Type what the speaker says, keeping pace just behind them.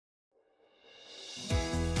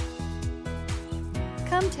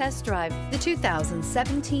Come test drive the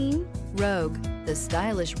 2017 Rogue. The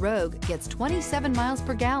stylish Rogue gets 27 miles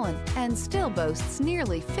per gallon and still boasts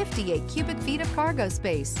nearly 58 cubic feet of cargo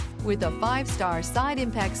space. With a 5-star side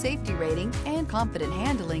impact safety rating and confident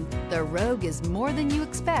handling, the Rogue is more than you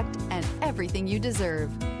expect and everything you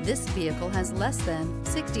deserve. This vehicle has less than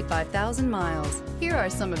 65,000 miles. Here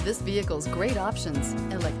are some of this vehicle's great options: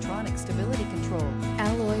 electronic stability control,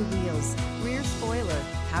 alloy wheels, rear spoiler,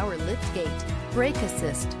 power liftgate, brake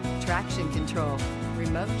assist, traction control,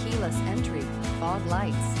 remote keyless entry, fog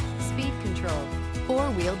lights, speed control,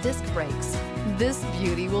 4-wheel disc brakes. This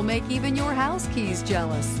beauty will make even your house keys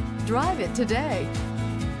jealous. Drive it today.